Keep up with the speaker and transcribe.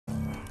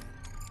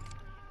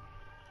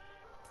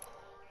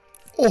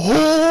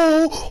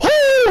Oh,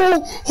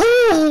 oh,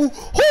 oh,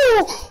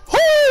 oh,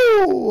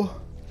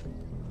 oh.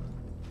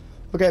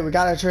 Okay, we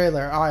got a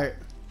trailer. Alright.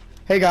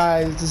 Hey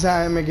guys, this is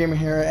Anime Gamer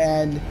here,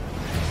 and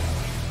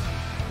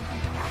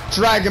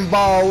Dragon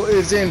Ball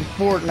is in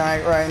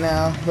Fortnite right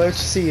now. Let's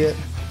see it.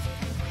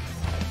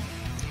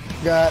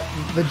 Got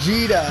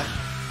Vegeta,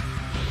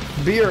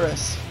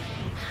 Beerus,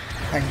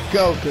 and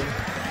Goku.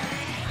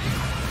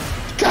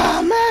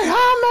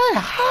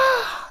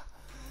 Kamehameha!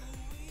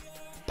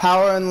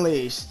 Power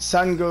Unleashed,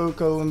 Son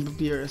Goku and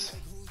Beerus.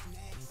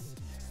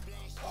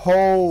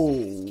 Oh,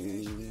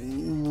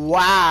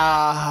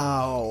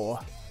 wow.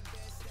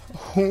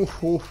 Ho,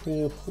 ho,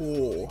 ho,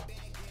 ho.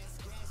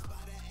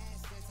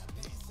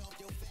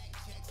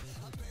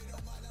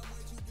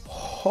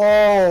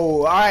 Oh,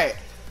 alright.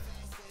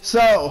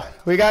 So,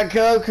 we got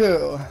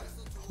Goku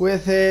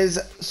with his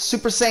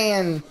Super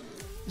Saiyan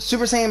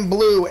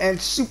Blue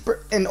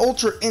and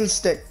Ultra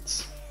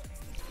Instincts.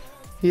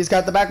 He's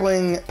got the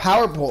backwing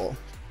power pole.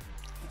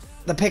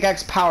 The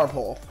pickaxe power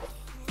pole.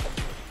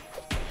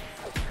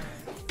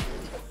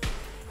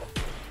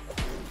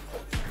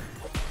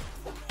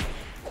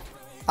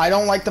 I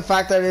don't like the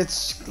fact that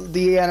it's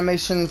the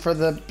animation for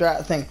the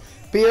thing.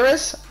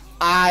 Beerus,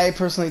 I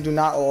personally do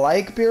not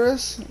like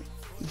Beerus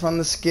from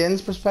the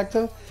skins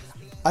perspective.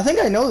 I think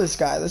I know this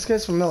guy. This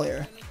guy's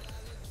familiar.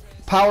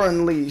 Power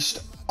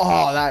Unleashed.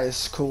 Oh, that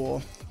is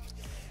cool.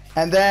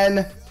 And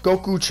then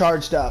Goku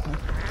charged up.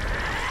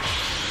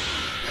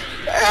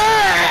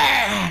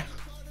 Ah!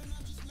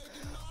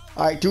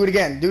 Alright, do it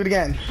again. Do it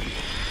again.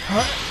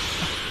 Huh?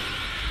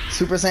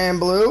 Super Saiyan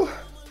Blue.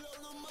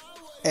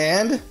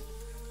 And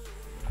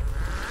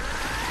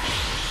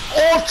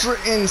Ultra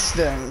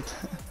Instinct.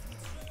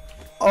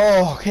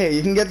 Oh, okay,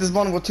 you can get this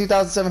bundle with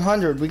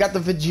 2,700. We got the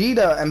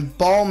Vegeta and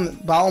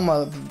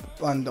Bulma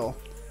bundle.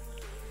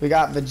 We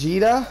got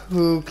Vegeta,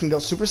 who can go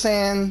Super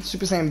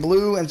Saiyan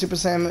Blue, and Super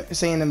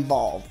Saiyan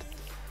Involved.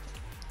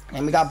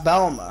 And we got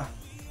Bulma.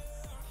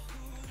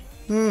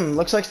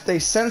 Looks like they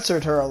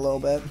censored her a little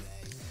bit.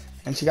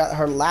 And she got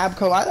her lab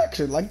coat. I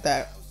actually like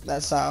that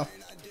style.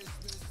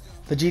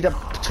 Vegeta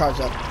charge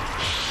up.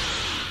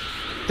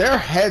 Their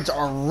heads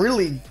are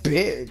really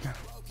big.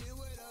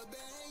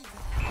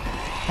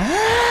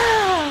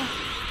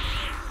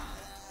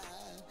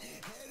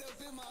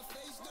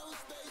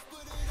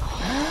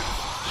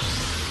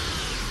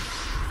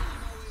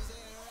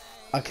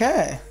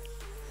 Okay.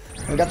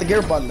 We got the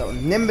gear bundle.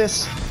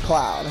 Nimbus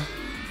Cloud.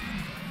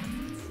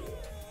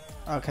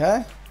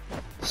 Okay.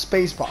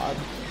 Space Pod.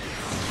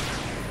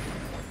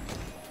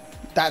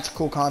 That's a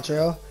cool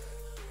contrail.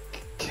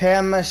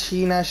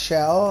 Kamashina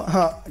Shell.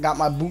 Got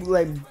my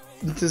bootleg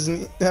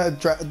Disney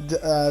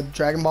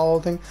Dragon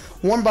Ball thing,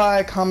 worn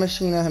by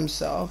Kamashina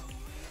himself.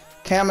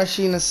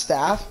 Kamashina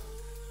staff,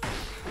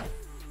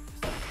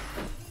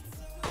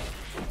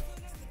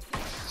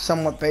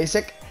 somewhat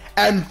basic,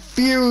 and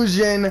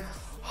Fusion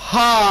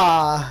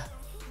Ha.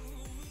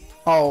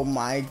 Oh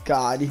my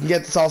God, you can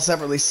get this all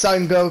separately.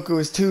 Son Goku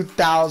is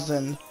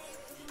 2,000.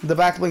 The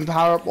backbling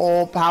power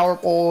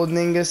pole,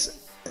 Ningus,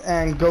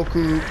 and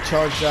Goku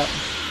charged up.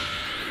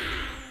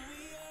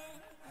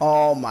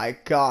 Oh my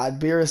God,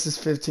 Beerus is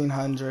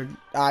 1,500.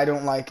 I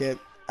don't like it.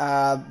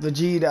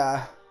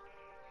 Vegeta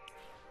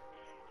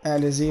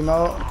and his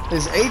emote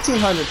is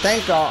 1,800.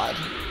 Thank God.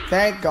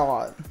 Thank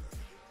God.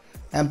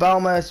 And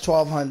Bulma is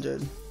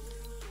 1,200.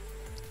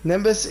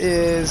 Nimbus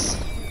is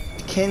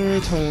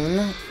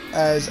Kintoon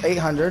as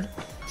 800.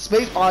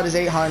 Space Pod is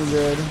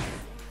 800.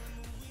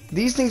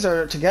 These things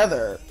are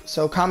together.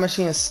 So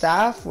Kamashina's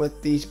staff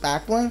with these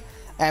backbling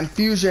and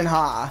Fusion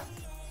Ha.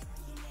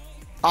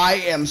 I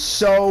am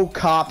so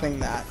copying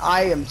that.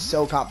 I am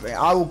so copying.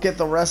 I will get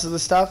the rest of the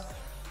stuff.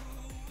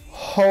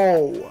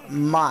 Oh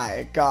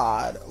my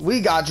God.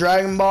 We got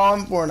Dragon Ball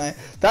and Fortnite.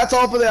 That's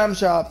all for the item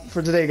shop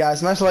for today,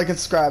 guys. Smash the like and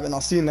subscribe, and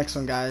I'll see you next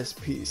one, guys.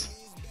 Peace.